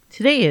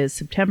Today is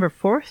September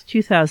 4th,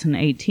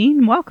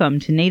 2018. Welcome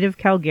to Native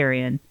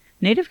Calgarian.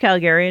 Native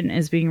Calgarian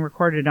is being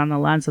recorded on the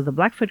lands of the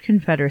Blackfoot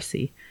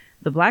Confederacy.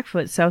 The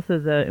Blackfoot south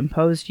of the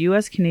imposed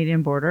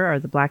U.S.-Canadian border are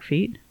the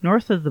Blackfeet.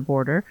 North of the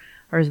border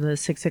are the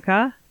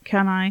Siksika,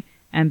 Kainai,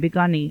 and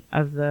Piikani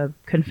of the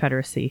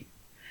Confederacy.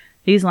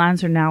 These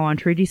lands are now on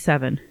Treaty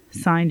 7,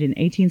 signed in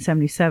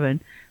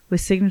 1877, with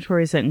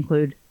signatories that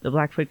include the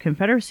Blackfoot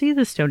Confederacy,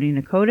 the Stoney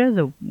Nakoda,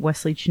 the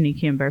Wesley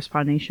Chiniki and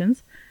Bearspaw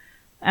Nations,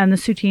 and the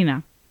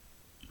Tsuut'ina.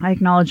 I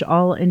acknowledge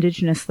all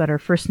Indigenous that are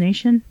First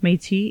Nation,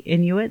 Métis,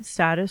 Inuit,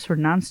 status, or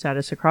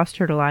non-status across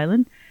Turtle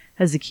Island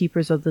as the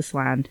keepers of this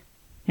land.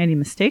 Any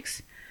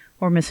mistakes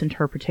or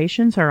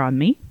misinterpretations are on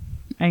me.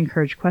 I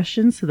encourage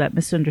questions so that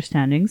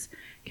misunderstandings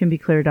can be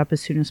cleared up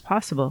as soon as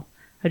possible.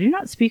 I do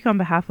not speak on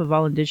behalf of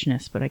all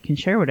Indigenous, but I can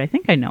share what I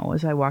think I know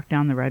as I walk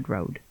down the Red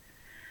Road.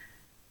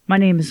 My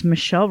name is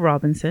Michelle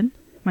Robinson.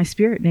 My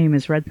spirit name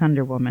is Red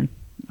Thunder Woman.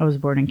 I was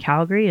born in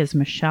Calgary as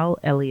Michelle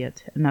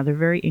Elliott, another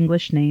very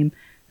English name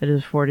that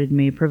has afforded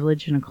me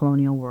privilege in a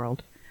colonial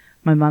world.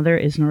 My mother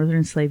is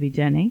Northern Slavey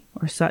Dene,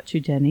 or Saulteaux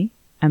Dene,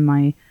 and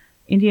my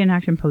Indian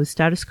Act imposed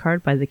status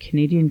card by the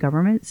Canadian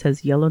government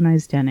says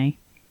Yellowknives Dene.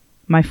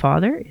 My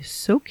father is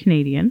so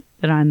Canadian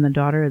that I am the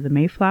daughter of the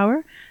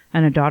Mayflower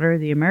and a daughter of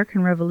the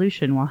American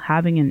Revolution while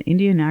having an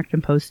Indian Act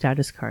imposed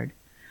status card.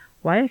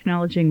 Why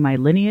acknowledging my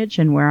lineage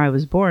and where I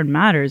was born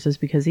matters is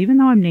because even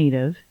though I'm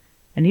Native,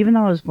 and even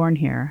though I was born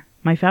here,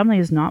 my family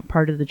is not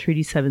part of the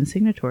Treaty 7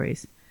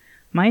 signatories.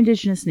 My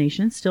Indigenous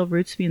nation still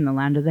roots me in the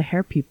land of the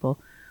Hare people,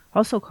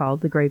 also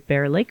called the Great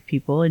Bear Lake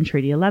people in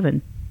Treaty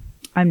 11.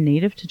 I'm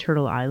native to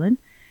Turtle Island,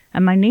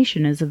 and my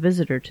nation is a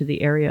visitor to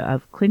the area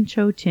of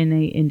Clincho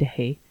Tine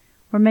Indahe,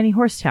 or Many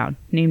Horse Town,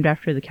 named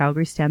after the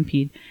Calgary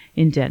Stampede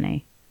in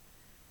Dene.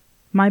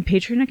 My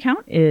Patreon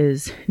account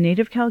is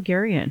Native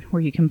Calgarian,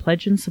 where you can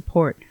pledge and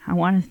support. I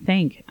want to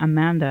thank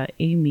Amanda,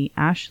 Amy,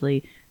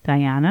 Ashley,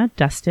 Diana,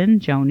 Dustin,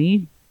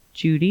 Joni,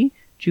 Judy,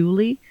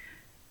 Julie,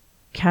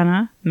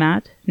 Kenna,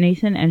 Matt,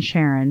 Nathan, and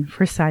Sharon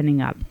for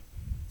signing up.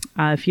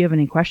 If you have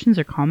any questions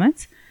or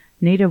comments,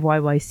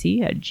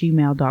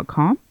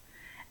 nativeyyc@gmail.com.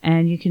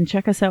 And you can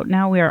check us out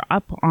now. We are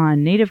up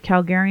on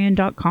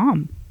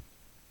nativecalgarian.com.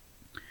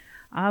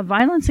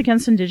 Violence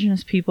against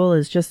Indigenous people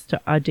is just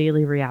a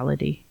daily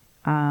reality.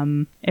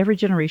 Every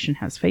generation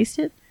has faced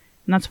it,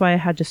 and that's why I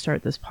had to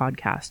start this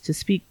podcast, to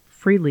speak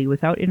freely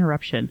without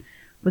interruption,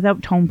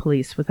 without tone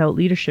police, without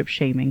leadership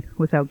shaming,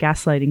 without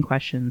gaslighting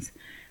questions.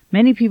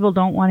 Many people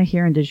don't want to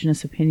hear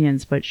Indigenous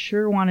opinions, but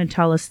sure want to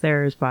tell us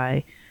theirs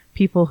by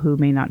people who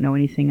may not know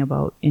anything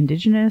about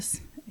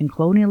Indigenous and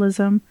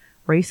colonialism,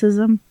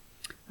 racism,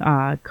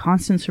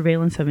 constant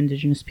surveillance of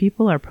Indigenous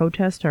people, our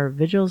protests, our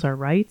vigils, our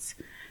rights,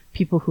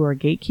 people who are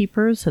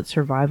gatekeepers that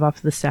survive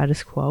off the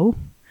status quo,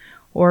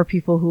 or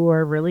people who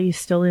are really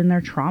still in their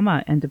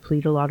trauma and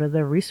deplete a lot of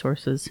their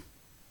resources.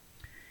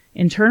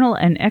 Internal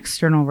and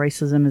external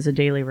racism is a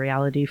daily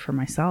reality for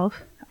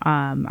myself.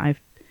 I've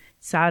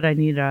sad I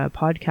need a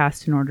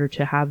podcast in order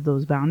to have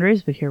those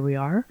boundaries, but here we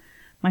are.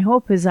 My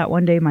hope is that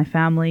one day my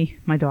family,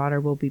 my daughter,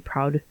 will be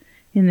proud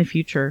in the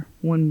future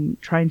when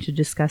trying to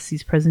discuss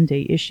these present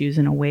day issues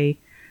in a way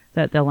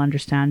that they'll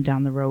understand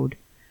down the road.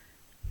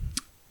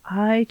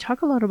 I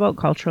talk a lot about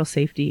cultural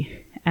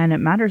safety, and it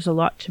matters a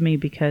lot to me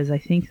because I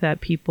think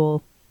that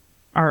people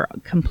are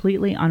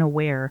completely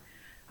unaware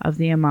of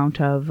the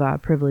amount of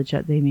privilege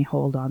that they may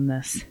hold on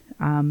this.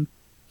 By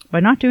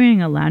not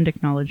doing a land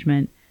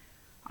acknowledgement,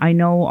 I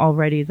know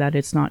already that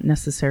it's not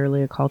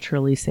necessarily a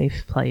culturally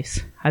safe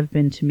place. I've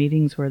been to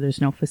meetings where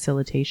there's no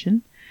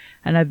facilitation,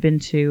 and I've been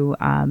to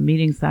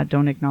meetings that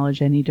don't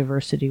acknowledge any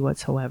diversity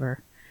whatsoever.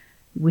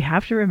 We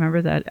have to remember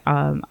that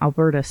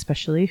Alberta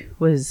especially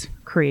was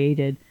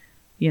created,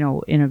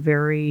 in a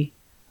very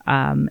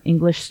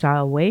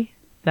English-style way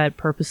that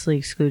purposely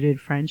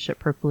excluded French, that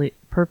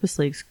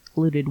purposely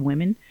excluded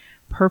women,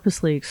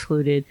 purposely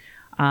excluded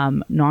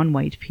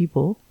non-white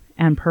people,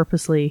 and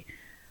purposely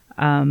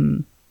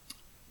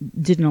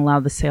didn't allow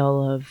the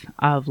sale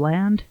of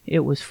land.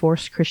 It was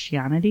forced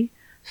Christianity.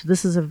 So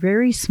this is a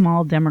very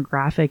small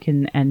demographic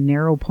and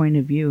narrow point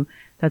of view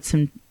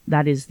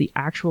that is the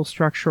actual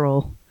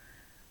structural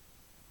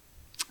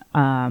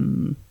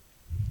the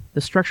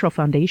structural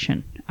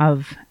foundation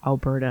of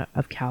Alberta,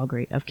 of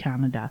Calgary, of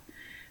Canada.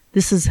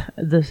 This is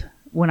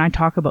when I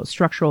talk about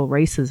structural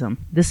racism,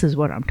 this is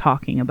what I'm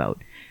talking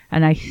about.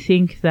 And I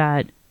think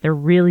that there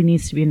really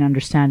needs to be an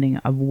understanding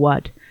of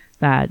what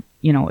that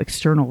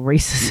external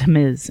racism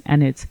is,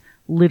 and it's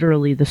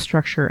literally the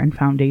structure and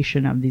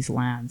foundation of these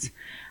lands.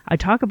 I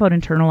talk about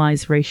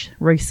internalized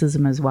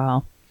racism as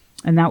well,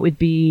 and that would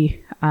be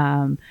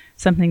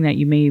something that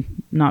you may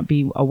not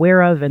be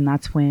aware of, and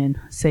that's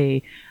when,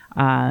 say,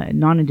 a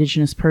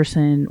non-Indigenous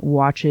person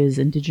watches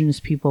Indigenous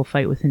people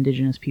fight with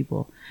Indigenous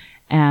people.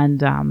 And,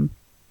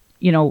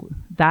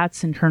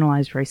 that's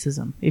internalized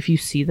racism. If you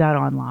see that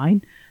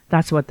online,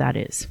 that's what that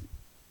is.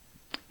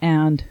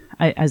 And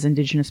as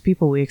Indigenous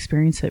people, we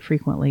experience it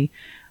frequently,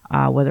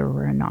 whether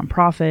we're in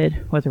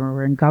nonprofit, whether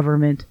we're in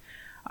government,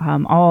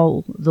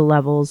 all the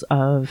levels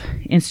of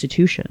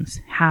institutions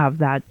have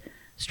that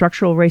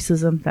structural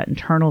racism, that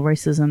internal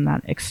racism,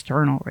 that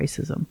external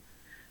racism.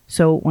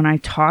 So when I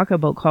talk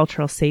about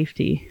cultural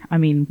safety, I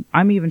mean,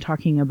 I'm even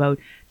talking about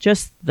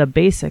just the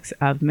basics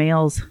of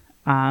males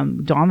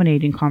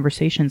dominating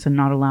conversations and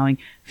not allowing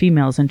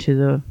females into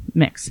the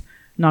mix,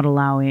 not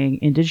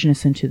allowing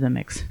Indigenous into the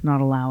mix,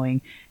 not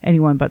allowing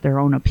anyone but their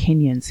own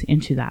opinions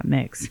into that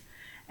mix.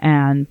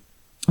 And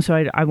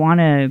so I want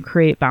to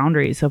create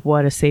boundaries of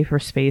what a safer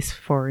space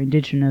for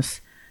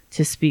Indigenous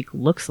to speak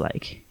looks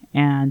like.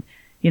 And,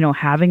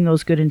 having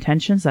those good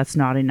intentions, that's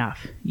not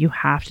enough. You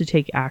have to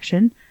take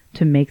action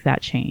to make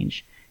that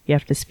change. You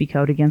have to speak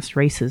out against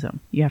racism.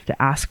 You have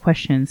to ask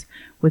questions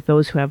with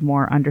those who have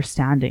more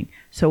understanding.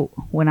 So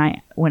when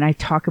I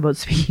talk about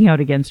speaking out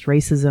against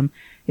racism,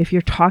 if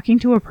you're talking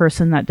to a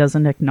person that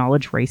doesn't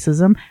acknowledge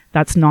racism,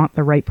 that's not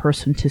the right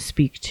person to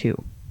speak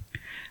to.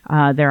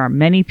 There are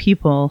many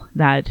people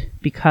that,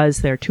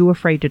 because they're too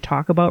afraid to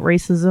talk about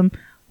racism,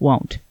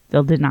 won't.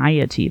 They'll deny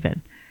it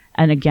even.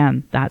 And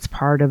again, that's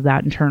part of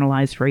that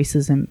internalized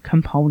racism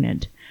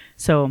component.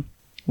 So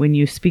when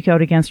you speak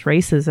out against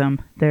racism,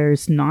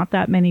 there's not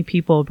that many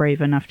people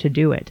brave enough to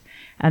do it.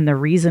 And the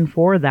reason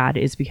for that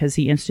is because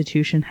the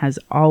institution has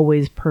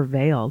always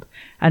prevailed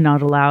and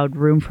not allowed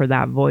room for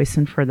that voice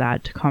and for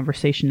that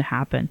conversation to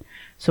happen.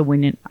 So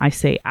when I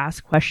say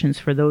ask questions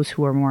for those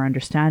who are more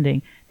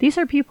understanding, these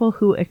are people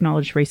who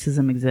acknowledge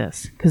racism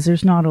exists, because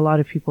there's not a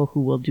lot of people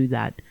who will do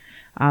that.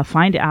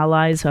 Find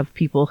allies of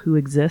people who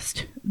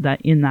exist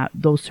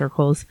those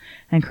circles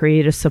and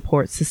create a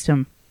support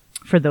system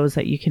for those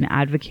that you can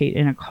advocate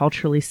in a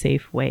culturally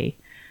safe way.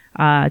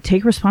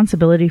 Take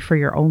responsibility for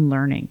your own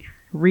learning.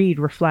 Read,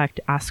 reflect,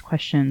 ask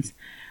questions,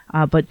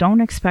 but don't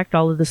expect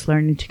all of this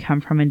learning to come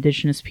from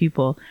Indigenous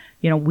people.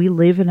 We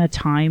live in a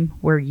time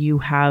where you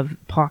have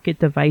pocket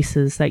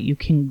devices that you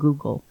can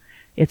Google.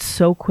 It's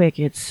so quick.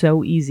 It's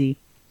so easy.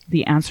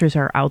 The answers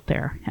are out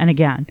there. And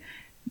again,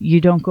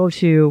 you don't go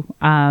to,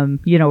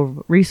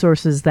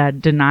 resources that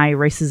deny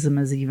racism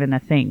as even a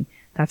thing.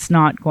 That's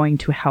not going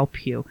to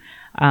help you.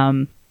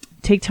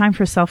 Take time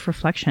for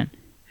self-reflection.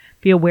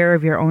 Be aware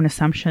of your own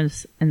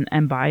assumptions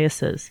and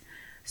biases.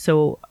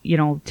 So,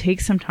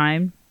 take some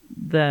time.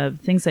 The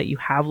things that you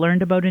have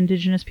learned about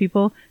Indigenous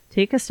people,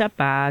 take a step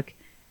back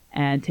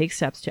and take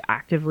steps to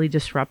actively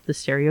disrupt the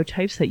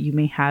stereotypes that you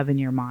may have in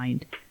your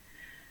mind.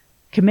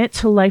 Commit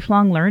to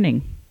lifelong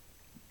learning.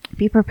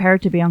 Be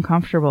prepared to be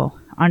uncomfortable.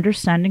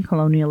 Understanding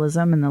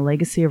colonialism and the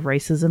legacy of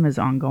racism is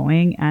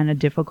ongoing and a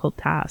difficult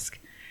task.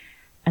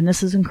 And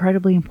this is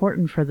incredibly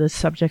important for the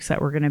subjects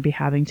that we're going to be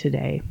having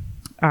today.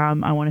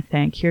 I want to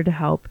thank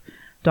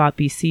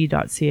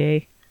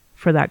heretohelp.bc.ca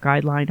for that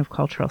guideline of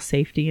cultural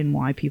safety and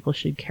why people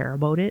should care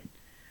about it.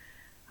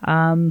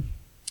 So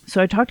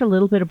I talked a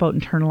little bit about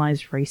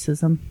internalized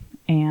racism,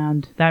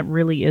 and that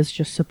really is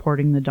just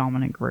supporting the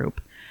dominant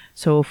group.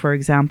 So, for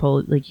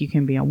example, you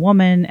can be a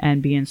woman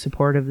and be in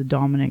support of the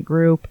dominant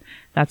group.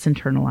 That's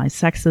internalized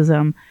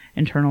sexism.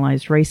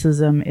 Internalized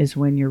racism is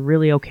when you're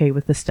really okay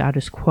with the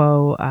status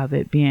quo of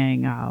it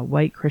being a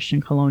white Christian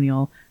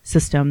colonial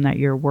system that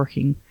you're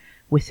working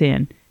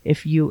within.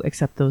 If you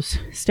accept those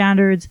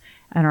standards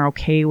and are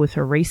okay with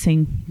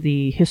erasing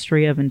the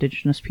history of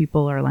Indigenous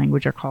people or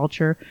language or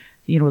culture,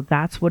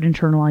 that's what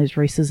internalized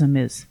racism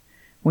is,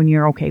 when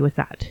you're okay with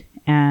that.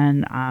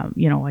 And,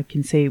 I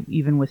can say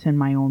even within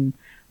my own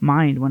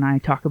mind, when I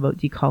talk about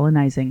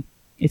decolonizing,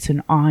 it's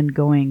an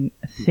ongoing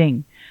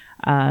thing.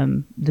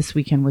 This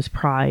weekend was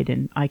Pride,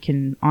 and I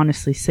can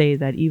honestly say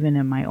that even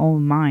in my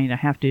own mind, I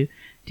have to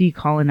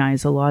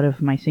decolonize a lot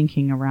of my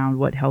thinking around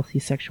what healthy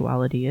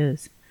sexuality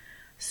is.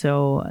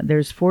 So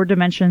there's 4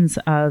 dimensions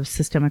of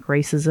systemic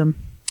racism.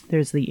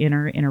 There's the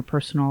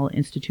interpersonal,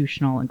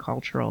 institutional, and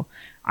cultural.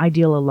 I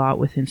deal a lot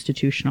with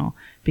institutional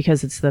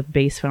because it's the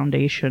base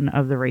foundation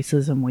of the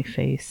racism we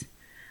face.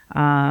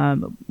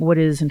 What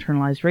is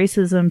Internalized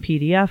Racism?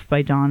 PDF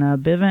by Donna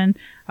Biven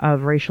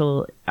of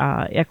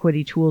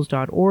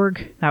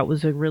racialequitytools.org. That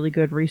was a really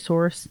good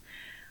resource.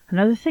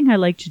 Another thing I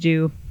like to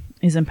do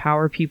is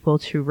empower people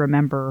to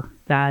remember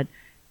that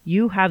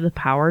you have the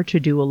power to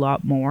do a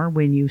lot more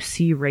when you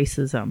see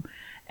racism.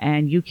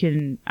 And you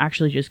can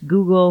actually just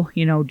Google,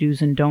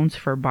 do's and don'ts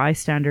for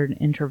bystander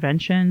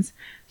interventions.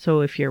 So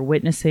if you're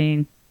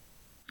witnessing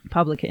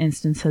public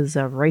instances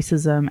of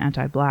racism,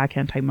 anti-Black,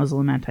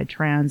 anti-Muslim,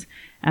 anti-trans,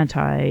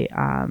 a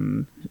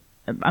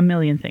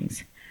million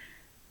things.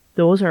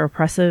 Those are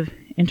oppressive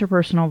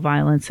interpersonal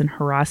violence and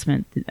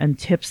harassment, and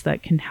tips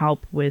that can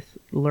help with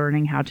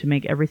learning how to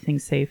make everything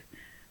safe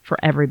for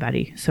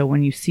everybody. So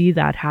when you see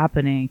that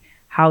happening,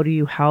 how do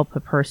you help a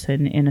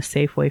person in a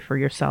safe way for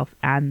yourself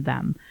and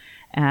them?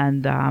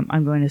 And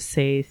I'm going to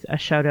say a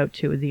shout out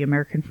to the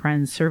American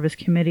Friends Service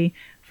Committee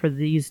for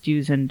these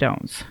do's and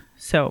don'ts.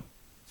 So,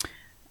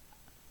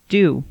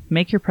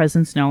 make your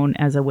presence known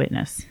as a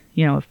witness.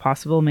 If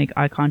possible, make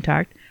eye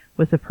contact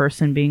with the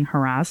person being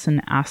harassed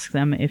and ask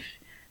them if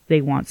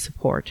they want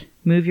support.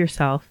 Move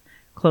yourself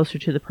closer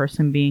to the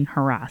person being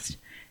harassed.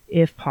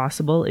 if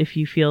possible, if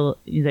you feel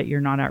that you're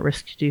not at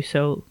risk to do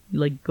so,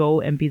 like, go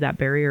and be that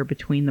barrier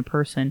between the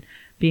person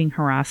being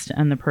harassed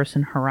and the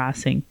person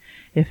harassing.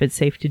 If it's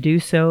safe to do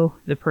so,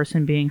 the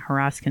person being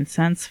harassed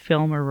consents,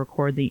 film or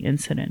record the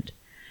incident.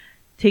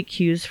 Take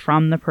cues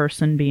from the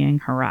person being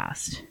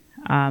harassed.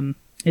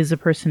 Is the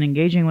person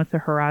engaging with the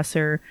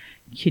harasser?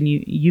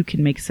 You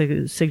can make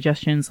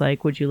suggestions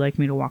like, would you like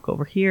me to walk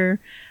over here?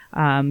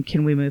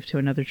 Can we move to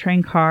another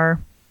train car?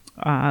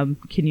 Can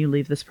you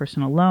leave this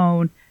person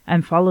alone?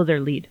 And follow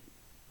their lead.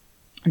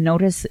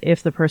 Notice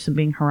if the person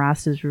being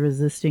harassed is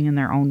resisting in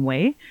their own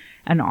way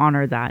and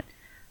honor that.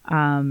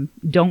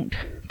 Don't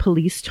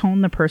police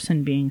tone the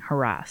person being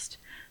harassed.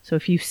 So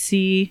if you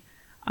see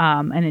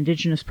an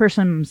Indigenous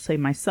person, say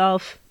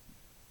myself,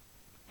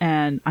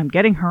 and I'm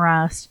getting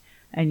harassed,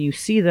 and you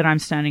see that I'm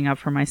standing up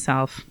for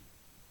myself,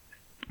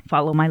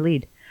 follow my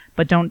lead.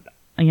 But don't,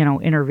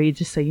 intervene.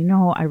 Just say,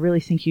 I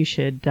really think you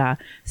should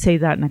say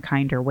that in a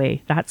kinder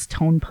way. That's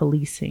tone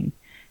policing.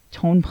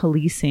 Tone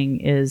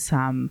policing is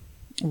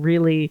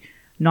really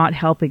not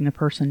helping the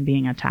person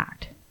being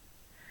attacked.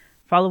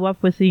 Follow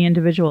up with the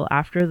individual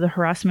after the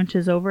harassment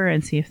is over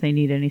and see if they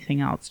need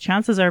anything else.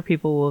 Chances are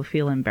people will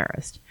feel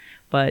embarrassed,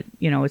 but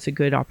it's a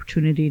good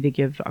opportunity to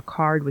give a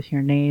card with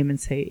your name and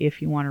say,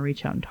 if you want to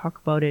reach out and talk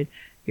about it,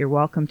 you're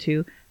welcome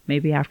to.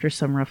 Maybe after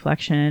some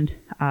reflection,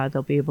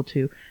 they'll be able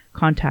to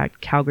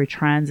contact Calgary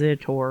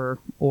Transit or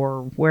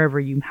wherever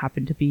you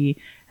happen to be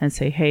and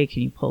say, hey,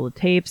 can you pull the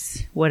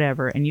tapes,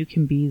 whatever. And you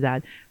can be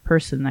that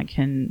person that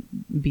can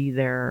be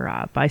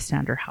their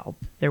bystander help,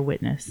 their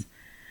witness.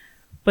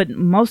 But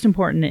most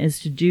important is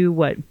to do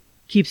what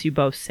keeps you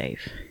both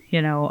safe.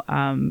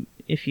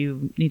 If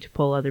you need to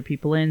pull other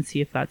people in,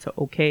 see if that's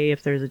okay,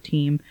 if there's a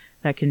team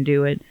that can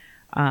do it.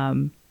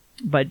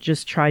 But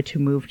just try to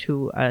move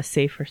to a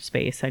safer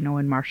space. I know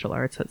in martial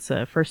arts, that's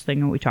the first thing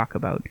that we talk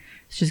about.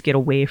 Is just get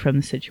away from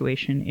the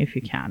situation if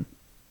you can.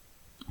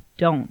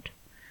 Don't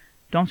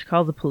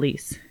call the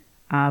police.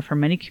 For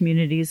many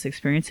communities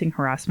experiencing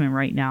harassment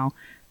right now,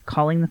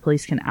 calling the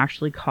police can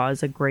actually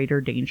cause a greater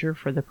danger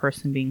for the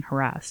person being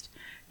harassed.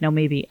 Now,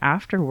 maybe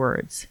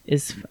afterwards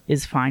is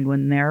fine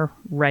when they're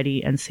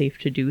ready and safe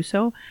to do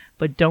so,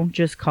 but don't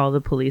just call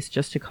the police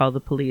just to call the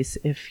police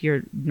if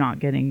you're not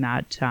getting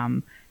that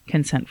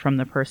consent from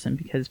the person,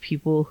 because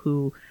people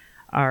who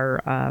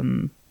are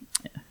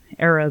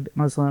Arab,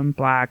 Muslim,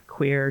 Black,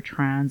 queer,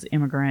 trans,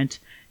 immigrant,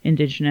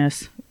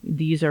 Indigenous,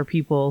 these are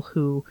people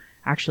who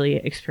actually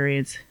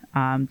experience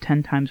 10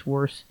 times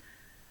worse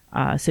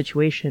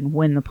situation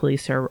when the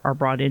police are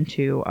brought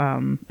into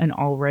an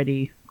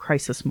already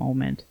crisis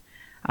moment.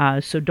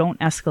 So don't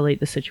escalate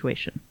the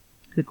situation.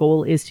 The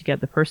goal is to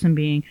get the person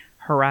being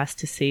harassed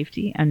to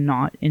safety and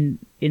not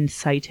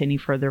incite any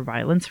further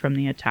violence from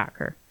the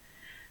attacker.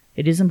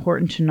 It is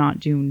important to don't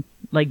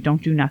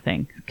do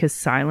nothing, because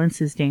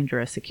silence is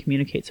dangerous. It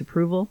communicates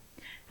approval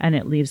and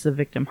it leaves the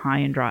victim high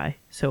and dry.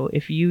 So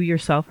if you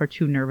yourself are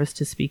too nervous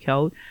to speak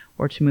out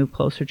or to move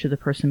closer to the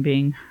person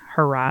being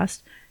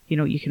harassed,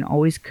 you can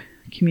always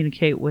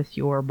communicate with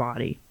your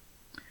body.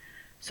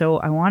 So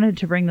I wanted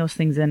to bring those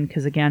things in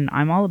because, again,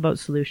 I'm all about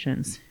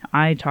solutions.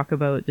 I talk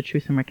about the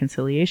Truth and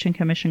Reconciliation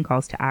Commission,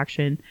 calls to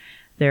action.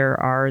 There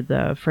are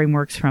the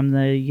frameworks from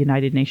the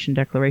United Nations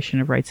Declaration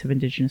of Rights of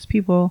Indigenous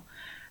People.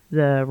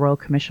 The Royal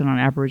Commission on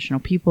Aboriginal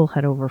People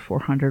had over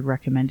 400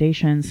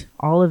 recommendations,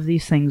 all of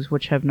these things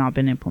which have not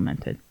been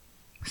implemented.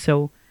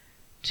 So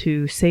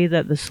to say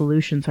that the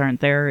solutions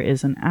aren't there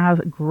is a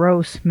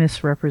gross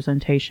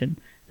misrepresentation.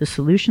 The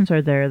solutions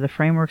are there, the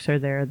frameworks are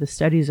there, the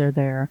studies are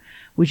there.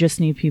 We just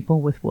need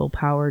people with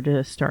willpower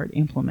to start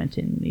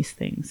implementing these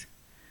things.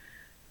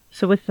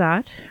 So with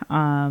that,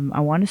 I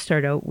want to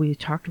start out, we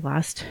talked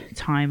last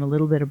time a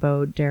little bit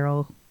about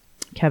Daryl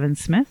Kevin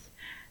Smith.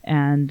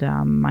 And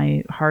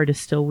my heart is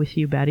still with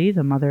you, Betty,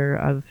 the mother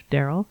of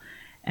Daryl.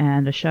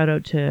 And a shout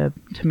out to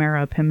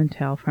Tamara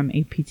Pimentel from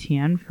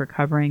APTN for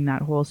covering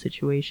that whole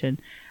situation.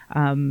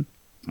 I'm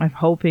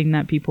hoping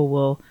that people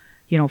will,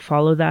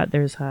 follow that.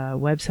 There's a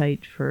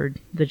website for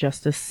the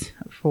justice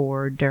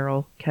for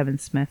Daryl Kevin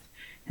Smith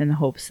in the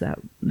hopes that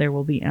there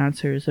will be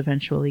answers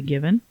eventually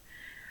given.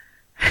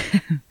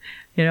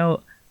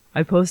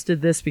 I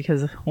posted this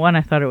because, one,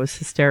 I thought it was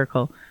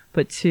hysterical.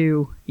 But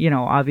two,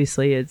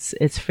 obviously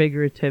it's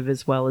figurative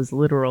as well as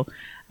literal.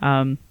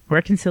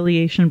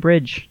 Reconciliation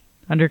Bridge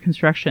under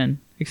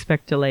construction.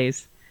 Expect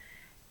delays.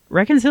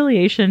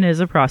 Reconciliation is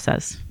a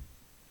process.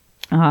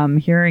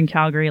 Here in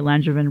Calgary,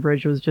 Langevin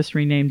Bridge was just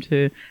renamed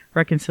to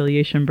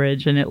Reconciliation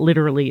Bridge, and it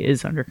literally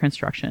is under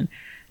construction.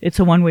 It's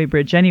a one-way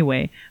bridge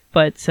anyway,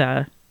 but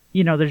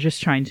they're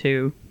just trying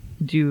to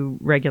do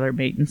regular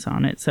maintenance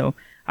on it. So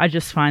I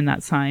just find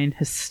that sign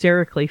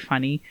hysterically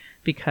funny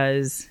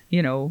because,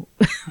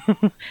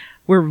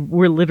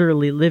 we're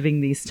literally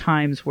living these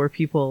times where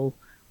people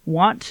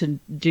want to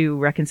do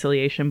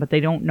reconciliation, but they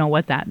don't know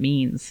what that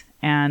means.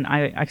 And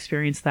I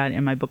experience that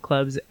in my book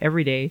clubs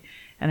every day,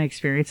 and I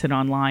experience it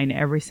online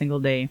every single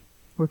day,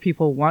 where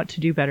people want to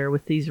do better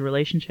with these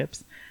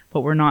relationships,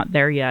 but we're not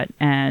there yet.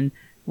 And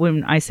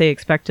when I say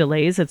expect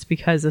delays, it's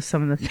because of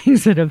some of the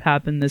things that have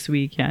happened this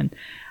weekend.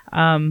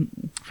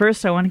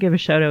 First, I want to give a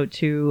shout out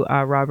to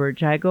Robert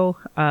Jago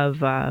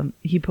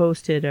he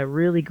posted a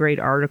really great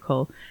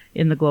article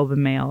in the Globe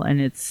and Mail,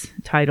 and it's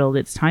titled,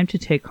 "It's Time to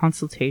Take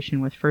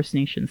Consultation with First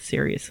Nations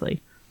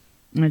Seriously."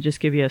 I'm going to just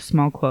give you a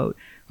small quote.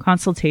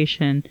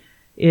 "Consultation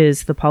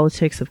is the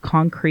politics of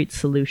concrete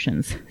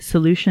solutions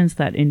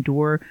that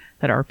endure,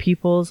 that our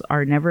peoples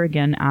are never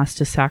again asked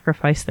to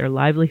sacrifice their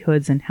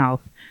livelihoods and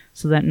health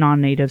so that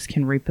non-natives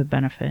can reap a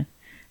benefit."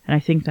 And I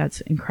think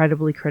that's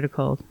incredibly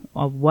critical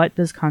of what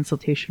does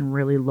consultation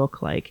really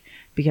look like,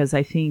 because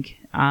I think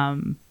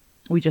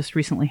we just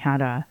recently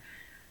had a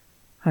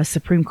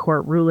Supreme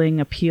Court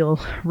appeal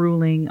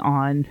ruling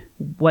on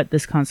what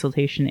this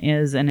consultation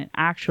is, and it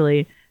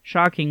actually,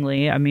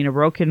 shockingly, I mean, a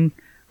broken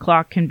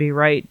clock can be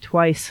right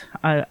twice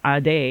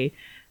a day.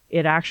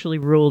 It actually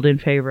ruled in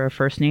favor of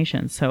First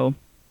Nations. So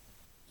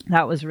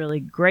that was really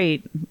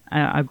great,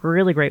 a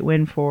really great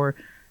win for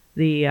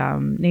the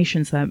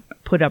nations that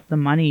put up the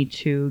money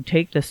to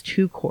take this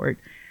to court.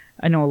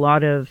 I know a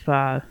lot of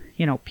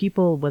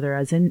people, whether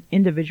as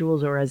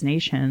individuals or as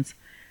nations,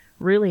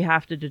 really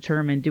have to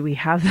determine, do we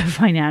have the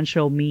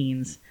financial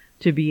means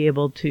to be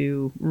able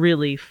to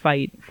really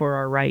fight for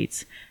our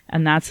rights?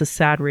 And that's a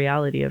sad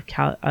reality of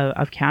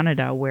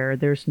Canada, where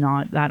there's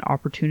not that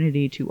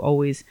opportunity to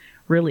always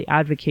really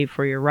advocate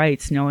for your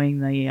rights, knowing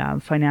the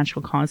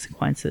financial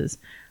consequences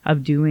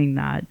of doing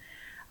that.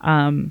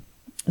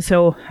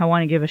 So I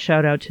want to give a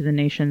shout out to the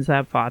nations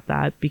that fought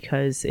that,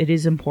 because it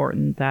is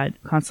important that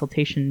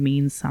consultation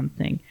means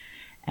something.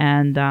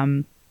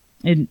 And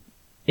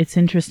it's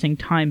interesting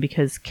time,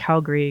 because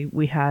Calgary,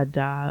 we had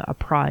a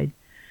Pride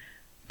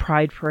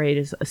Parade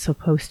is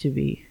supposed to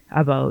be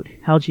about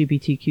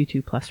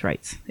LGBTQ2 plus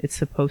rights. It's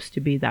supposed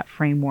to be that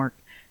framework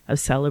of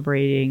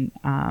celebrating,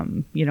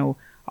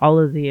 all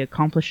of the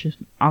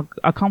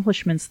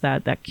accomplishments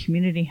that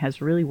community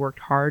has really worked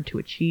hard to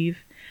achieve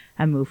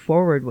and move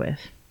forward with.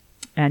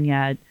 And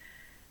yet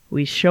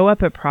we show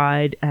up at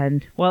Pride,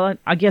 and, well,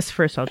 I guess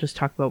first I'll just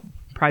talk about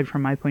Pride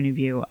from my point of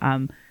view.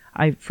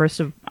 I first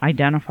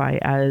identify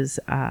as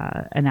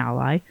an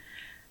ally.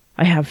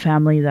 I have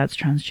family that's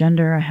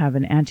transgender. I have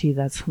an auntie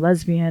that's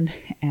lesbian,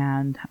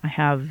 and I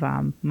have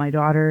my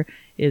daughter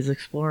is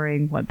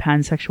exploring what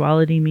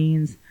pansexuality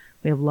means.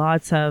 We have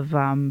lots of,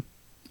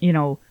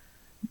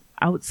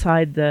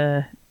 outside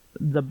the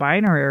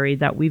binary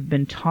that we've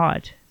been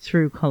taught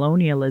through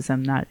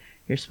colonialism, that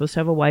you're supposed to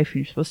have a wife and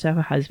you're supposed to have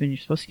a husband, you're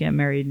supposed to get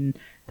married, and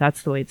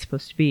that's the way it's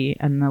supposed to be.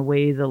 And the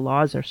way the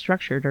laws are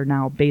structured are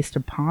now based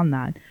upon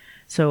that.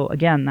 So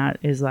again, that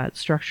is that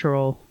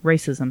structural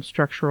racism,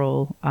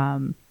 structural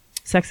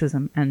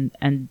sexism,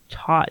 and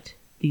taught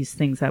these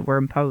things that were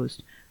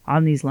imposed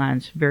on these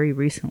lands very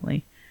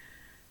recently.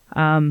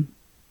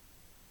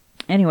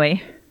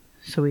 Anyway,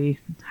 so we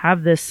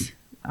have this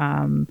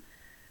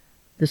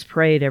this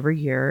parade every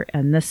year,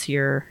 and this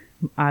year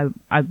I've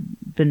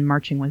been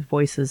marching with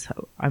Voices.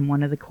 I'm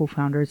one of the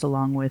co-founders,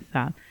 along with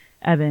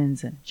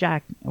Evans and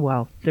Jack.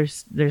 Well,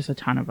 there's a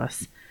ton of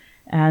us,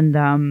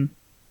 and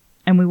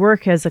we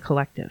work as a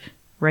collective,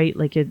 right?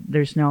 Like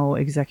there's no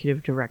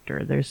executive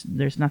director.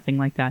 There's nothing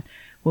like that.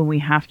 When we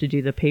have to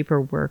do the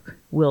paperwork,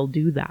 we'll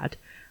do that,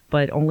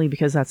 but only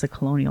because that's a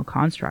colonial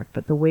construct.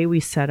 But the way we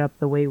set up,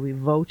 the way we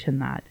vote in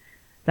that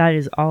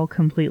is all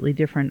completely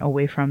different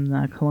away from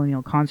the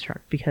colonial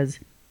construct, because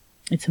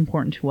it's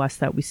important to us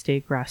that we stay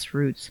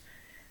grassroots,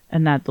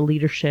 and that the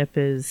leadership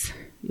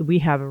we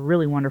have a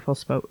really wonderful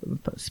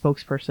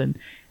spokesperson,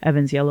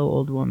 Evans Yellow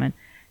Old Woman,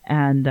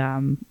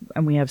 and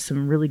we have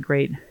some really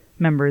great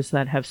members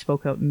that have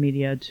spoke out in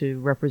media to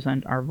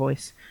represent our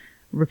voice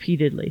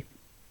repeatedly.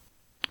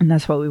 And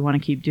that's what we want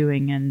to keep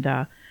doing.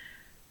 And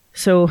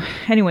so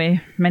anyway,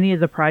 many of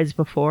the prides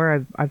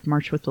before, I've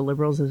marched with the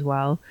Liberals as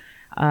well.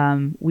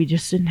 We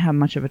just didn't have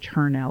much of a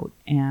turnout.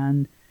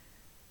 And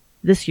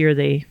this year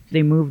they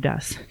moved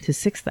us to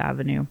 6th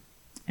Avenue.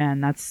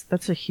 And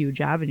that's a huge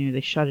avenue.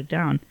 They shut it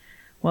down.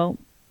 Well,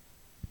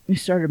 we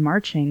started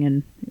marching,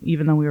 and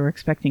even though we were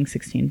expecting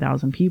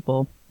 16,000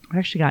 people, we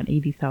actually got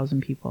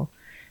 80,000 people.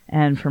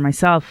 And for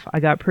myself, I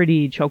got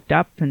pretty choked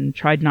up and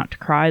tried not to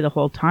cry the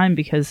whole time,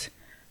 because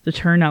the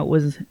turnout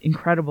was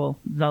incredible.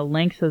 The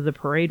length of the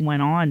parade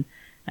went on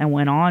and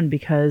went on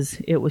because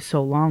it was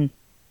so long.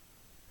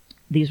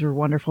 These were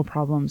wonderful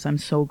problems. I'm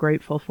so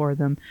grateful for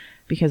them,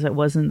 because it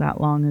wasn't that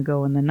long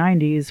ago in the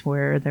 90s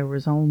where there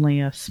was only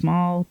a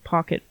small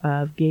pocket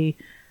of gay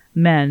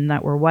men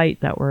that were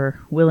white that were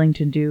willing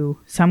to do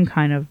some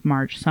kind of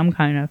march,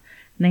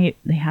 they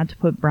had to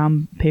put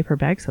brown paper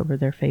bags over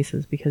their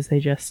faces because they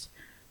just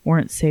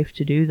weren't safe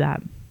to do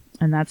that.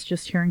 And that's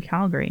just here in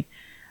Calgary.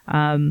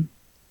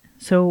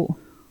 So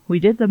we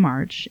did the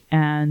march,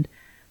 and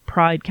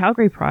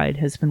Calgary Pride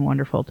has been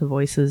wonderful to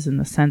Voices in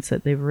the sense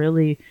that they've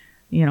really,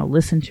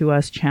 listened to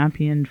us,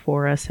 championed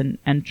for us,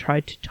 and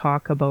tried to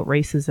talk about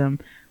racism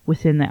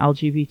within the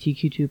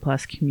LGBTQ2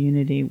 plus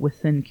community,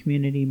 within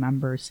community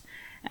members,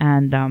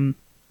 and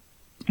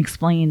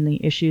explain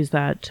the issues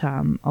that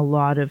a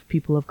lot of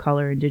people of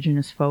color,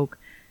 Indigenous folk,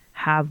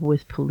 have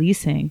with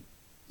policing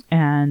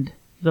and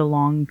the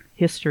long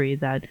history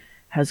that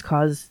has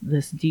caused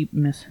this deep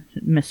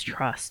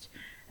mistrust.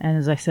 And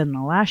as I said in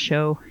the last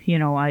show,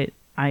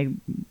 I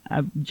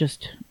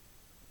just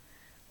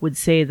would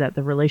say that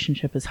the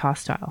relationship is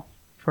hostile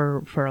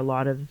for a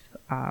lot of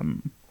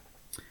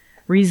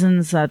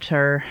reasons that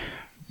are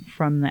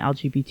from the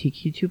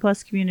LGBTQ2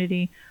 plus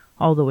community,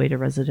 all the way to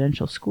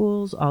residential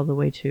schools, all the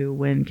way to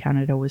when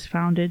Canada was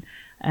founded,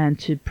 and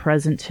to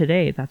present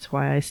today. That's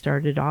why I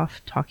started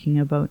off talking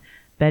about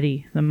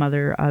Betty, the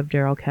mother of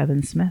Daryl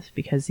Kevin Smith,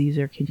 because these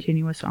are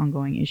continuous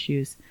ongoing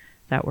issues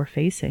that we're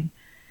facing.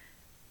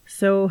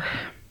 So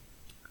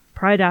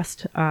Pride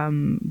asked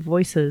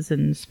Voices,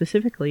 and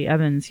specifically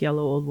Evan's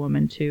Yellow Old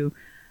Woman, to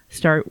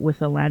start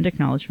with a land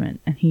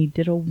acknowledgement. And he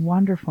did a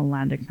wonderful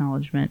land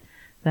acknowledgement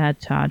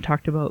that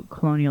talked about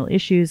colonial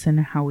issues and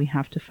how we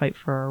have to fight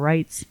for our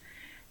rights.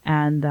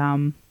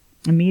 And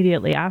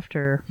immediately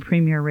after,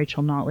 Premier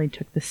Rachel Notley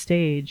took the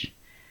stage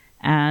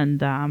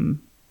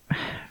and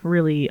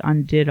really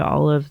undid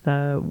all of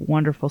the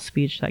wonderful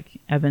speech that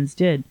Evans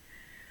did.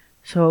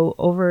 So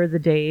over the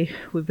day,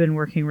 we've been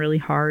working really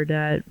hard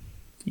at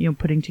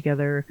putting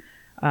together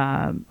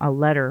a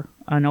letter,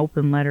 an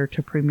open letter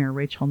to Premier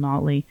Rachel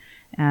Notley,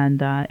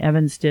 and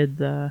Evans did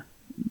the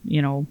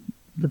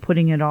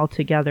putting it all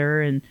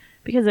together, and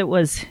because it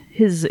was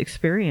his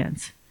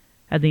experience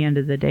at the end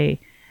of the day.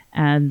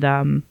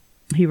 And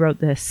he wrote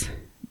this: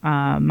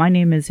 my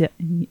name is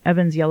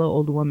Evans Yellow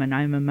Old Woman.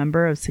 I am a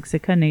member of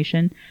Siksika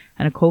Nation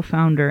and a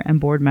co-founder and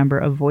board member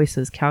of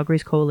Voices,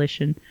 Calgary's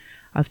coalition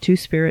of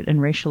two-spirit and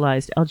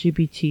racialized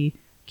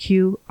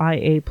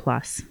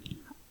LGBTQIA+.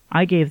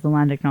 I gave the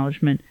land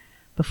acknowledgement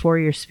before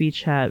your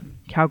speech at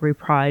Calgary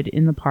Pride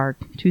in the Park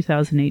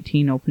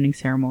 2018 opening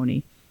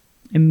ceremony.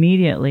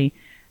 Immediately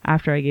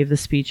after I gave the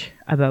speech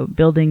about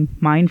building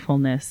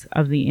mindfulness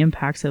of the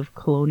impacts of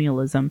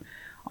colonialism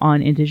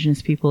on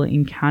Indigenous people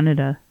in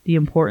Canada, the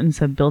importance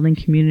of building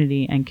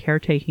community and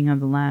caretaking of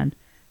the land,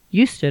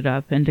 you stood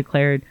up and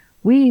declared,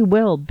 "We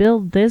will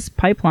build this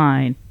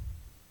pipeline."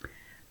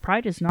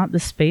 Pride is not the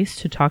space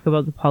to talk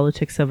about the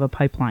politics of a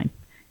pipeline.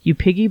 You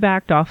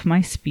piggybacked off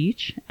my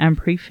speech and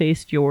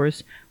prefaced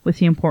yours with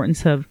the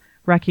importance of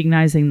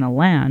recognizing the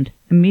land,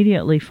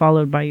 immediately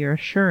followed by your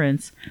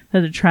assurance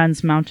that the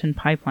Trans Mountain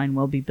Pipeline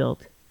will be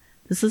built.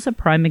 This is a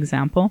prime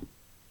example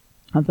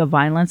of the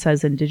violence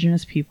as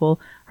Indigenous people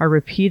are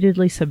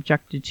repeatedly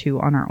subjected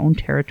to on our own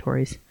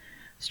territories.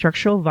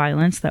 Structural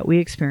violence that we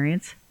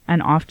experience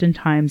and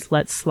oftentimes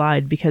let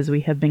slide because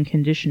we have been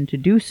conditioned to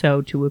do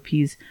so to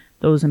appease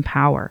those in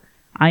power.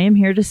 I am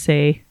here to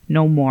say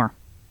no more.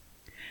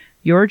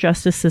 Your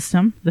justice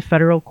system, the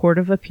Federal Court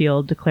of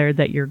Appeal, declared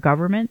that your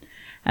government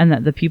and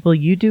that the people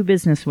you do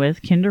business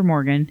with, Kinder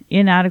Morgan,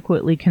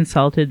 inadequately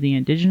consulted the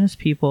Indigenous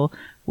people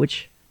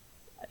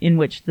in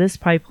which this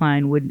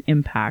pipeline would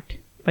impact.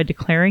 By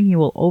declaring you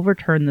will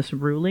overturn this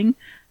ruling,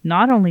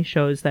 not only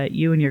shows that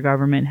you and your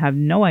government have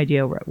no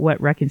idea what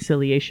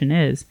reconciliation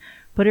is,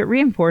 but it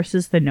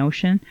reinforces the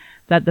notion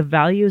that the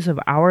values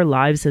of our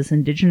lives as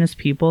Indigenous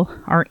people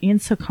are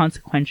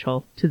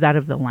inconsequential to that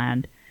of the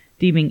land,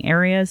 deeming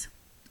areas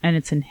and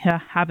its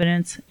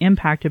inhabitants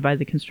impacted by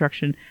the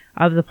construction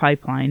of the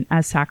pipeline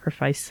as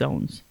sacrifice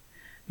zones.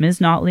 Ms.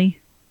 Notley,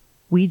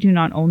 we do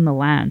not own the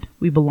land.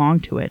 We belong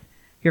to it.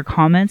 Your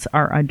comments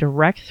are a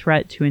direct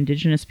threat to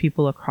Indigenous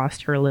people across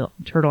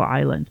Turtle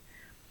Island.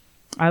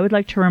 I would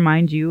like to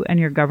remind you and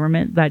your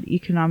government that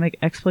economic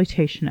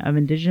exploitation of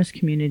Indigenous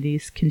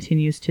communities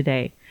continues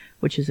today,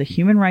 which is a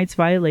human rights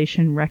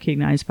violation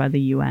recognized by the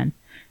UN.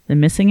 The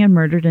missing and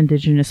murdered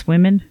Indigenous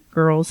women,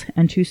 girls,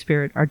 and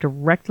Two-Spirit are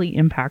directly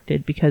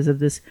impacted because of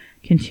this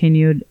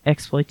continued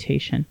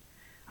exploitation.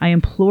 I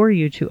implore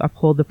you to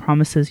uphold the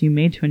promises you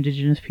made to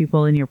Indigenous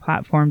people in your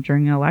platform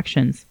during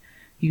elections.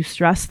 You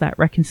stressed that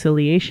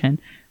reconciliation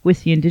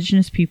with the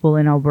Indigenous people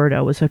in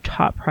Alberta was a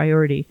top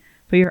priority,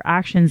 but your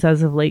actions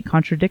as of late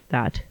contradict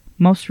that,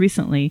 most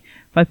recently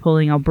by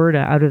pulling Alberta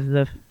out of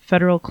the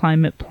Federal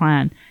Climate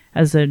Plan.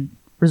 As a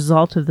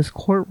result of this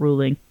court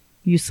ruling,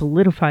 you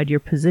solidified your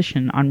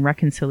position on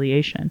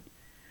reconciliation.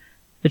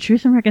 The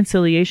Truth and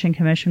Reconciliation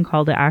Commission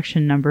call to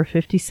action number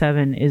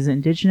 57 is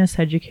Indigenous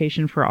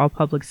education for all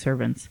public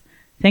servants.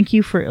 Thank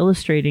you for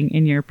illustrating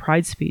in your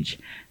Pride speech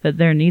that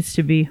there needs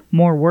to be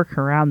more work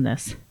around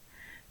this.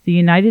 The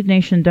United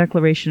Nations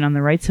Declaration on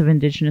the Rights of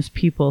Indigenous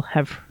People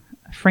have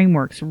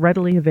frameworks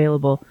readily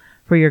available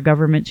for your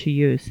government to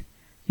use.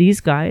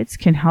 These guides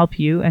can help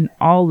you and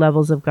all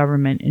levels of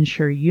government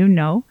ensure you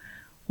know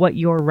what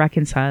you're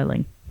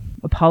reconciling.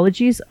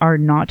 Apologies are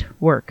not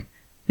work.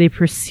 They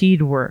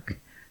precede work.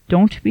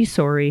 Don't be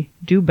sorry.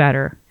 Do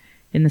better.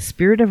 In the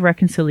spirit of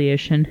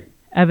reconciliation,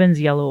 Evans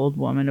Yellow Old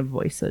Woman of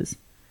Voices.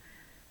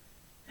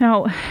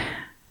 Now,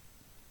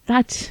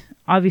 that,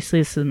 obviously,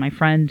 this is my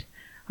friend.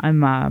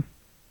 I'm a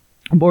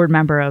board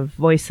member of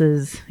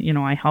Voices.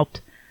 I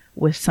helped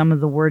with some of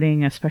the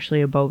wording,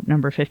 especially about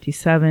number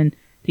 57.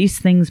 These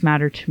things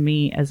matter to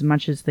me as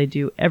much as they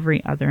do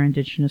every other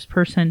Indigenous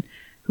person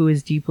who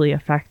is deeply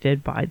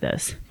affected by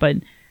this. But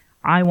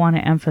I want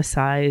to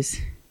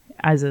emphasize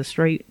as a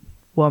straight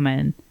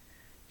woman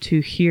to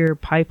hear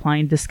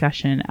pipeline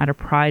discussion at a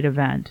pride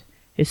event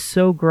is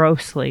so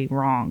grossly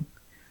wrong,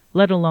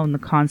 let alone the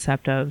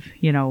concept of,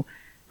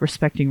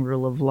 respecting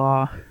rule of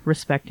law,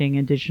 respecting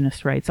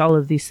Indigenous rights. All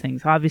of these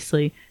things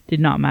obviously did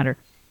not matter.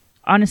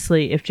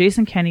 Honestly, if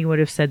Jason Kenney would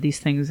have said these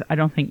things, I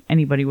don't think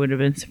anybody would have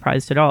been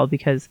surprised at all,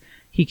 because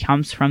he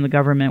comes from the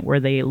government where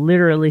they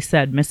literally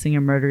said missing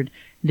and murdered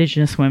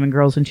Indigenous women,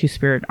 girls, and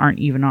Two-Spirit aren't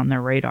even on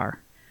their radar.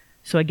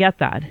 So I get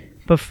that.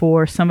 But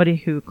for somebody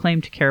who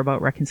claimed to care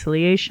about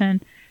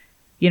reconciliation,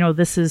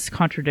 this is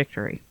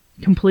contradictory.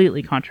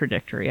 Completely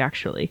contradictory,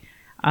 actually.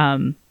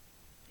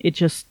 It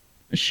just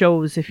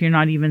shows if you're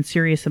not even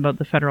serious about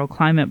the federal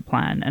climate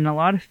plan. And a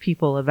lot of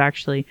people have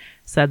actually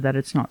said that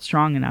it's not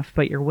strong enough,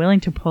 but you're willing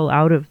to pull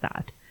out of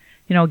that.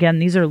 Again,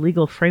 these are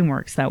legal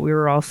frameworks that we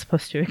were all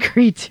supposed to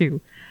agree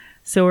to.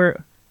 So we're,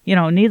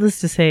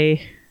 needless to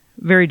say,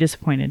 very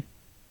disappointed.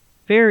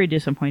 Very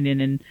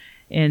disappointed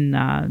in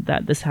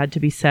that this had to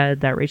be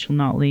said, that Rachel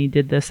Notley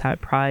did this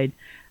at Pride.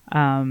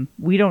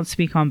 We don't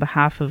speak on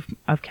behalf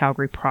of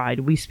Calgary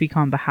Pride. We speak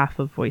on behalf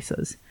of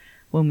Voices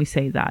when we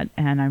say that.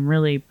 And I'm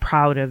really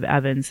proud of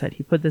Evans that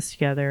he put this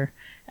together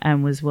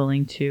and was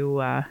willing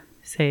to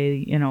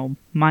say,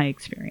 my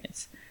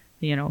experience.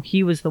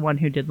 He was the one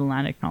who did the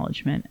land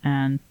acknowledgement.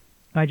 And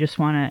I just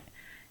want to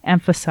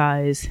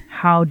emphasize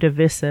how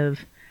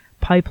divisive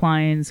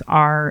pipelines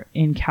are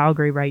in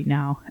Calgary right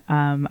now.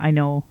 I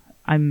know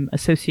I'm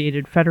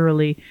associated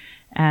federally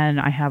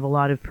and I have a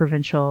lot of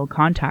provincial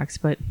contacts,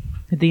 but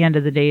at the end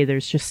of the day,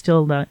 there's just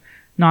still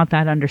not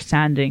that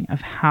understanding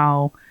of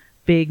how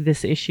big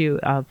this issue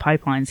of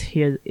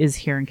pipelines is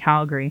here in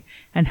Calgary,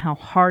 and how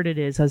hard it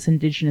is as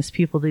Indigenous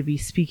people to be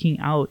speaking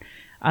out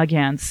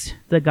against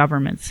the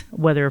governments,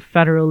 whether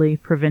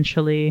federally,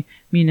 provincially,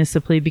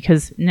 municipally,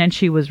 because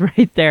Nenshi was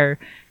right there.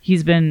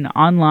 He's been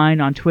online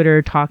on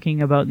Twitter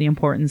talking about the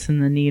importance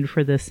and the need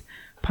for this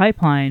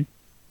pipeline,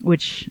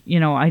 which,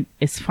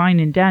 it's fine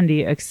and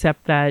dandy,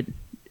 except that,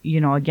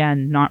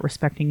 again, not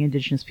respecting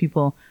Indigenous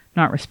people,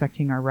 not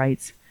respecting our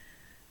rights.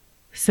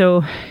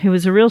 So it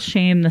was a real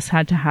shame this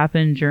had to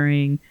happen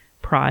during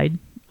Pride,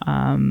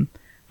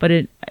 but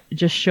it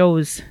just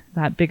shows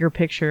that bigger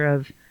picture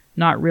of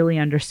not really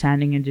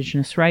understanding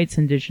Indigenous rights,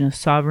 Indigenous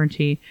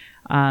sovereignty,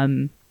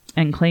 and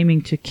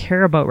claiming to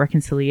care about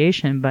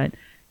reconciliation, but,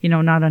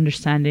 not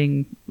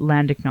understanding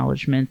land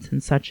acknowledgement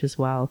and such as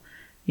well.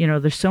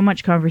 There's so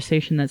much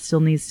conversation that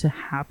still needs to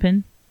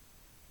happen,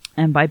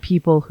 and by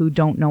people who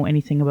don't know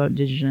anything about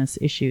Indigenous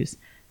issues.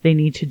 They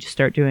need to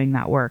start doing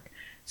that work.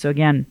 So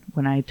again,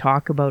 when I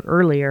talk about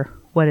earlier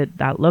what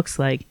that looks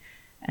like,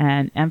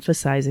 and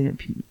emphasizing that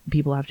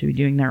people have to be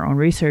doing their own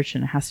research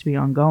and it has to be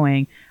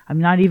ongoing,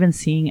 I'm not even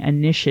seeing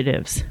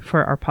initiatives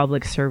for our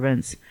public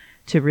servants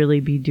to really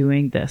be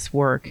doing this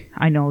work.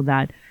 I know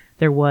that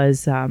there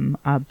was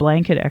a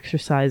blanket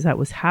exercise that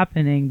was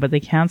happening, but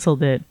they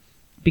canceled it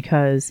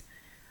because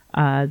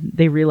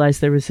they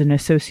realized there was an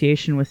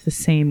association with the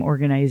same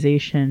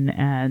organization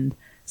and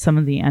some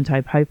of the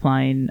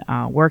anti-pipeline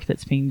work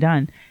that's being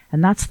done.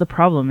 And that's the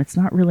problem. It's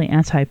not really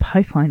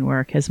anti-pipeline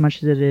work as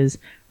much as it is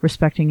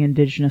respecting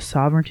Indigenous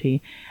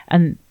sovereignty.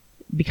 And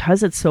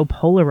because it's so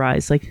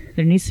polarized,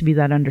 there needs to be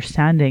that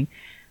understanding.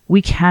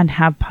 We can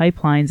have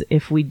pipelines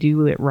if we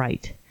do it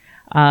right.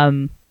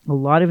 A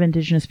lot of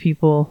Indigenous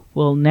people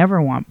will never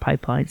want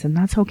pipelines, and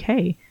that's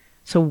okay.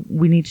 So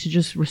we need to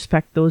just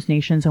respect those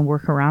nations and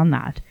work around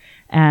that.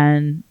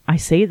 And I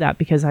say that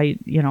because I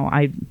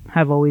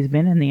have always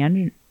been in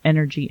the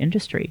energy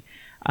industry.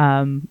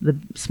 The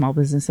small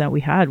business that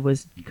we had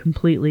was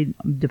completely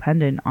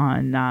dependent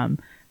on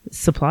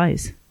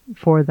supplies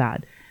for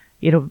that.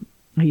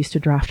 I used to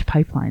draft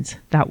pipelines.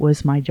 That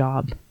was my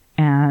job.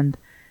 And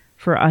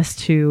for us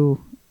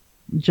to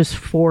just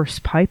force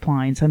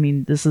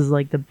pipelines, this is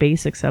like the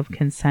basics of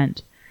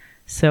consent.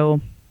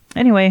 So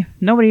anyway,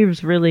 nobody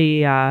was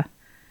really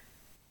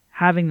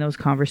having those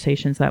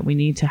conversations that we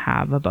need to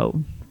have about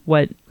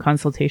what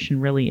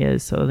consultation really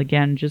is. So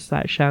again, just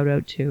that shout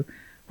out to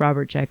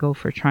Robert Jago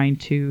for trying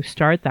to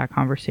start that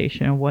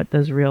conversation of what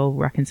does real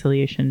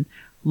reconciliation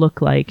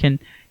look like. And,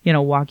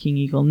 Walking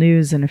Eagle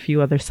News and a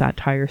few other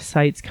satire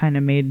sites kind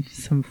of made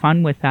some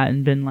fun with that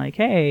and been like,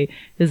 hey,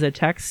 is a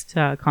text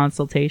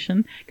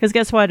consultation? Because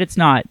guess what? It's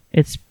not.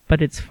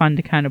 But it's fun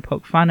to kind of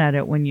poke fun at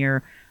it when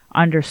you're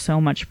under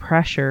so much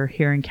pressure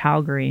here in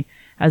Calgary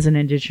as an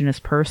Indigenous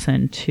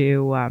person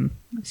to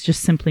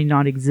just simply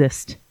not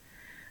exist.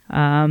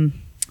 So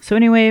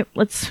anyway,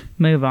 let's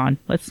move on.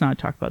 Let's not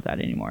talk about that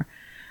anymore.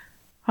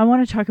 I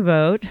want to talk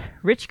about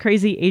rich,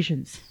 crazy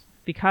Asians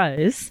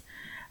because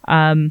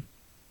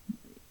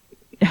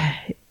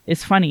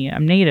it's funny.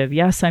 I'm Native.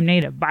 Yes, I'm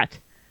Native, but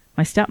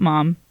my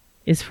stepmom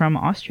is from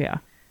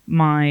Austria.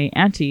 My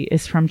auntie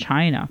is from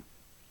China.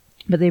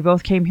 But they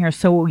both came here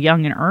so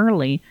young and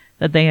early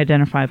that they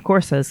identify, of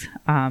course, as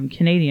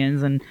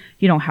Canadians and,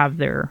 have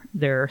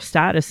their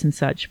status and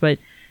such. But,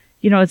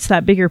 it's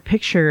that bigger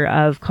picture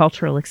of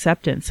cultural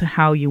acceptance,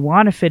 how you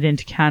want to fit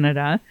into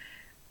Canada,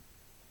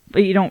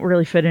 but you don't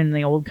really fit in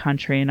the old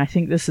country. And I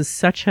think this is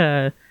such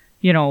a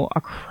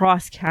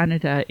across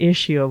Canada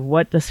issue of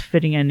what does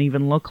fitting in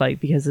even look like,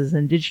 because as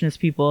Indigenous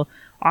people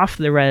off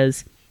the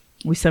res,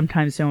 we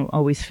sometimes don't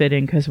always fit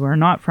in because we're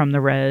not from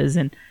the res,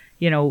 and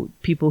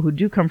people who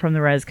do come from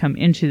the res come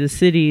into the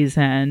cities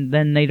and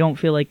then they don't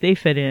feel like they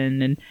fit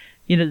in, and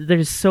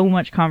there's so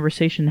much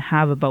conversation to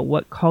have about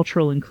what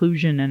cultural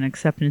inclusion and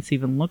acceptance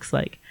even looks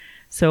like.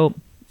 So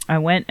I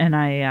went and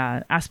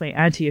I asked my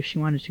auntie if she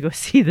wanted to go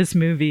see this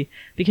movie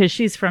because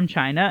she's from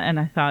China, and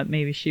I thought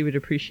maybe she would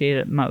appreciate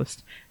it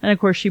most. And of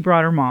course, she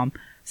brought her mom.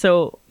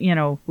 So,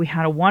 we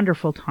had a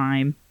wonderful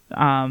time.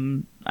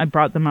 I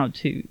brought them out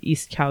to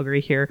East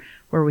Calgary here,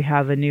 where we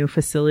have a new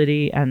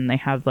facility, and they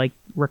have like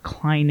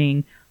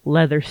reclining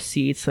leather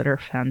seats that are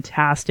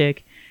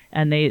fantastic.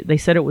 And they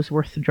said it was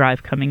worth the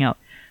drive coming out.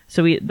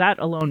 So that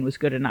alone was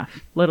good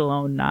enough, let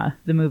alone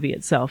the movie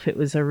itself. It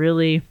was a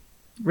really,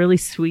 really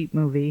sweet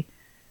movie.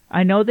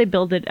 I know they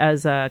build it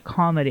as a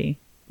comedy,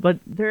 but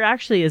there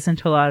actually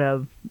isn't a lot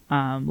of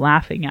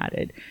laughing at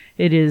it.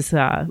 It is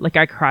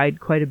I cried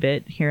quite a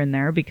bit here and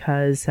there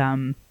because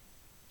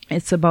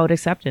it's about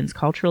acceptance,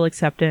 cultural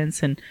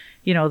acceptance, and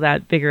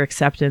that bigger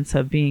acceptance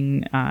of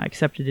being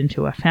accepted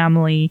into a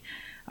family.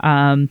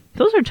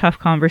 Those are tough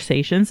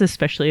conversations,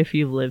 especially if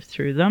you've lived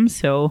through them.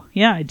 So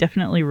yeah, I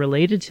definitely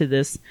related to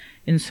this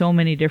in so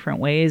many different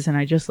ways, and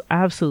I just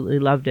absolutely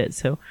loved it.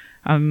 So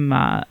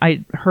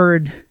I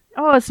heard,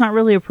 oh, it's not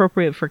really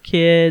appropriate for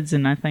kids,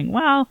 and I think,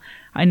 well,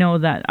 I know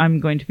that I'm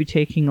going to be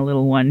taking a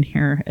little one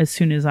here as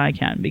soon as I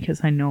can,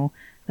 because I know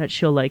that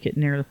she'll like it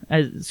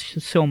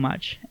so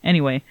much.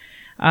 Anyway,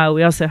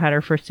 we also had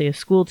our first day of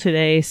school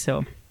today,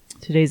 so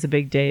today's a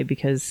big day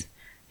because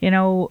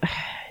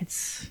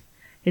it's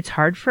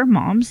hard for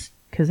moms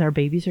because our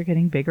babies are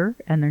getting bigger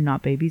and they're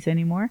not babies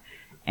anymore,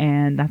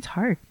 and that's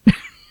hard.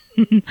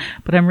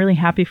 But I'm really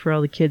happy for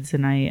all the kids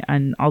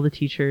and all the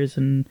teachers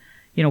and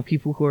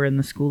people who are in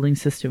the schooling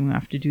system who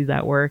have to do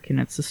that work, and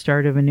it's the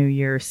start of a new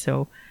year.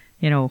 So,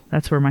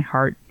 that's where my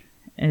heart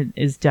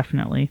is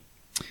definitely.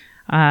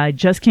 I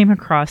just came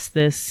across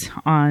this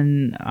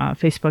on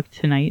Facebook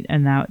tonight,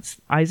 and now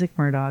it's Isaac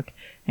Murdoch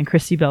and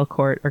Christy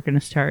Belcourt are going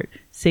to start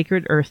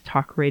Sacred Earth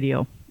Talk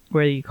Radio,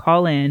 where you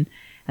call in,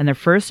 and their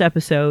first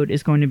episode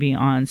is going to be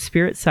on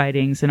spirit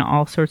sightings and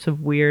all sorts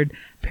of weird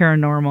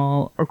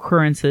paranormal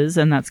occurrences,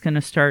 and that's going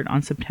to start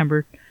on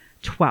September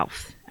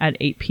 12th at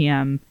 8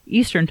 p.m.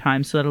 Eastern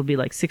Time, so that'll be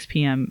like 6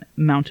 p.m.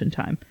 Mountain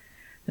Time.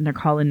 And their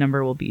call-in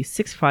number will be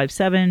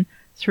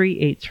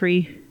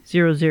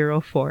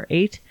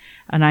 657-383-0048.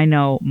 And I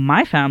know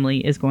my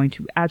family is going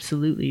to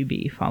absolutely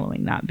be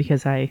following that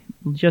because I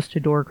just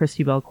adore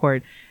Christy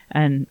Belcourt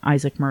and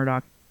Isaac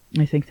Murdoch.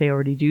 I think they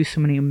already do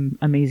so many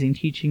amazing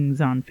teachings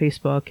on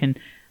Facebook, and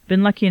I've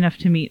been lucky enough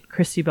to meet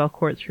Christy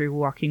Belcourt through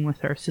Walking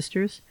with Our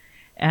Sisters.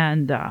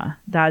 And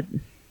that,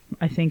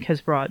 I think, has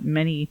brought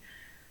many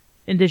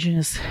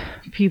Indigenous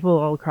people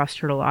all across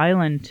Turtle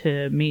Island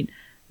to meet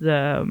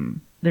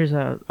there's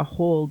a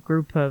whole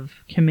group of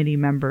committee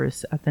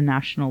members at the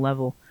national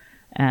level,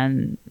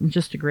 and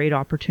just a great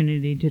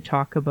opportunity to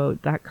talk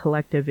about that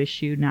collective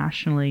issue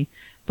nationally,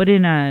 but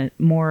in a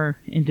more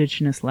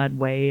Indigenous-led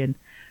way. And,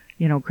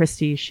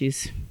 Christy,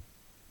 she's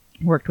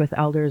worked with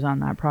elders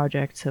on that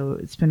project, so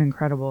it's been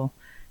incredible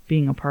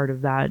being a part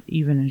of that,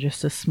 even in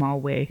just a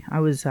small way. I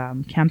was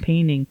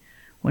campaigning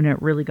when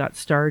it really got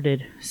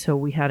started, so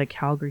we had a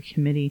Calgary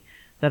committee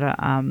that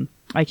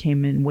I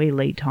came in way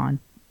late on,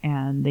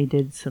 and they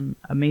did some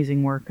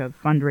amazing work of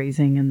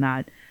fundraising and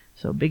that.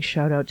 So big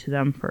shout out to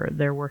them for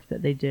their work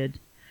that they did.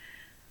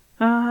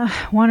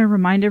 Want to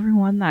remind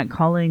everyone that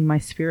Calling My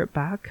Spirit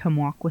Back, Come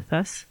Walk With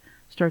Us,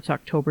 starts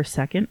October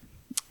 2nd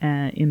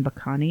in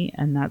Bacani,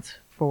 and that's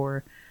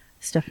for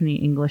Stephanie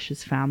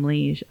English's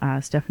family.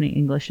 Stephanie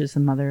English is the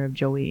mother of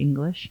Joey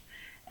English,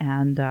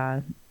 and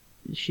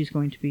she's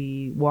going to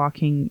be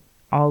walking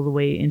all the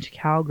way into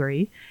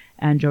Calgary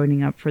and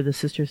joining up for the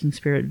Sisters in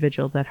Spirit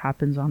Vigil that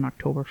happens on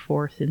October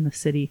 4th in the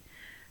city.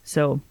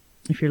 So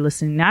if you're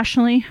listening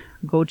nationally,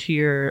 go to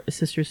your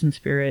Sisters in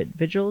Spirit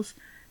Vigils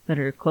that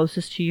are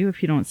closest to you.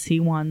 If you don't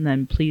see one,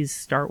 then please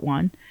start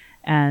one.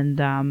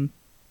 And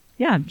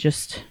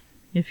just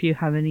if you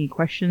have any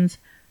questions,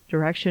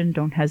 direction,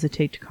 don't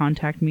hesitate to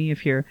contact me.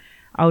 If you're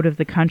out of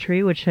the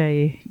country, which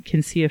I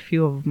can see a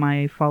few of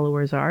my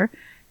followers are,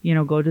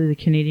 go to the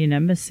Canadian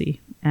Embassy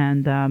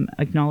and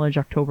acknowledge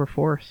October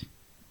 4th.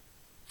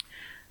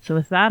 So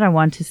with that, I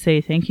want to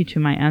say thank you to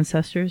my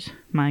ancestors,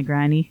 my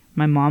granny,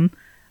 my mom,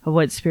 of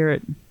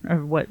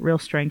what real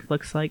strength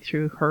looks like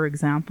through her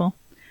example.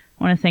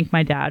 I want to thank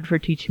my dad for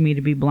teaching me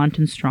to be blunt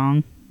and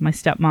strong, my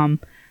stepmom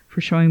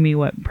for showing me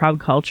what proud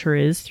culture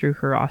is through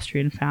her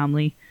Austrian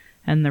family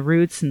and the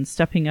roots, and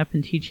stepping up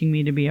and teaching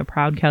me to be a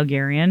proud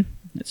Calgarian.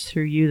 It's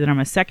through you that I'm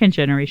a second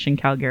generation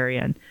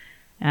Calgarian.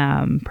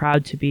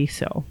 Proud to be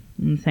so.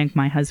 And thank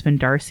my husband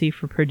Darcy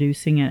for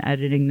producing and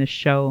editing this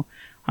show,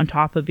 on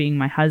top of being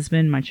my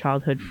husband, my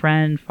childhood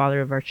friend,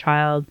 father of our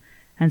child,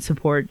 and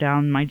support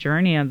down my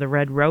journey of the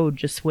Red Road,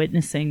 just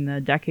witnessing the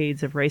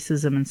decades of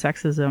racism and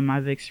sexism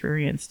I've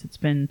experienced. It's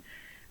been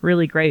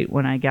really great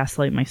when I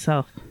gaslight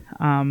myself.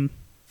 And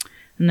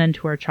and then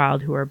to our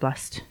child who are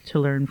blessed to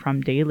learn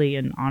from daily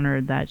and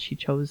honored that she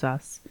chose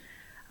us.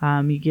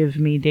 You give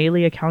me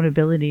daily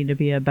accountability to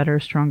be a better,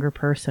 stronger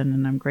person,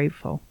 and I'm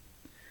grateful.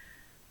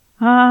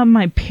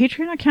 My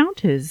Patreon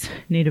account is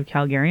Native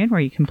Calgarian, where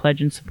you can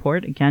pledge and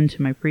support. Again,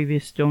 to my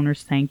previous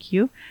donors, thank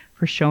you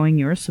for showing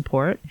your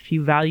support. If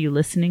you value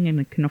listening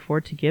and can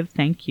afford to give,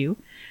 thank you.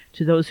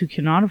 To those who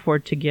cannot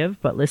afford to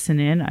give but listen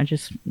in, I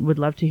just would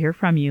love to hear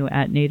from you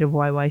at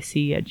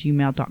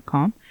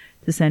nativeyyc@gmail.com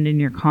to send in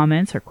your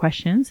comments or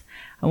questions.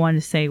 I want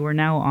to say we're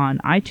now on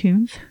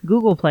iTunes,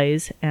 Google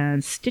Plays,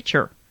 and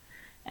Stitcher.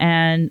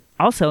 And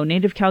also,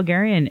 Native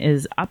Calgarian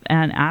is up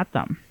and at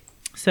them.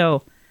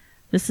 So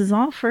this is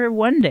all for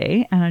one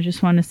day, and I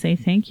just want to say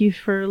thank you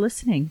for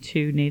listening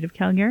to Native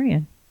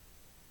Calgarian.